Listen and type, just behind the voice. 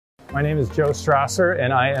My name is Joe Strasser,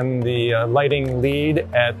 and I am the lighting lead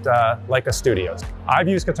at Leica Studios. I've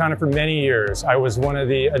used Katana for many years. I was one of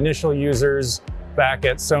the initial users back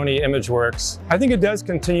at Sony ImageWorks. I think it does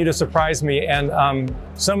continue to surprise me, and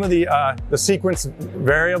some of the sequence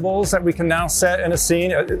variables that we can now set in a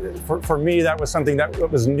scene, for me that was something that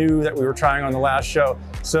was new that we were trying on the last show.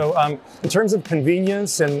 So in terms of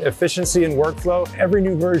convenience and efficiency and workflow, every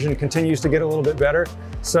new version continues to get a little bit better.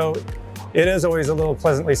 So it is always a little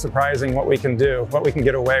pleasantly surprising what we can do, what we can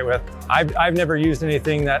get away with. I've never used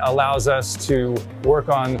anything that allows us to work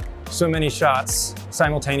on so many shots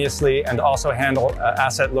simultaneously and also handle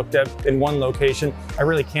asset look dev in one location. I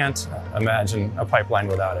really can't imagine a pipeline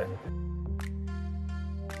without it.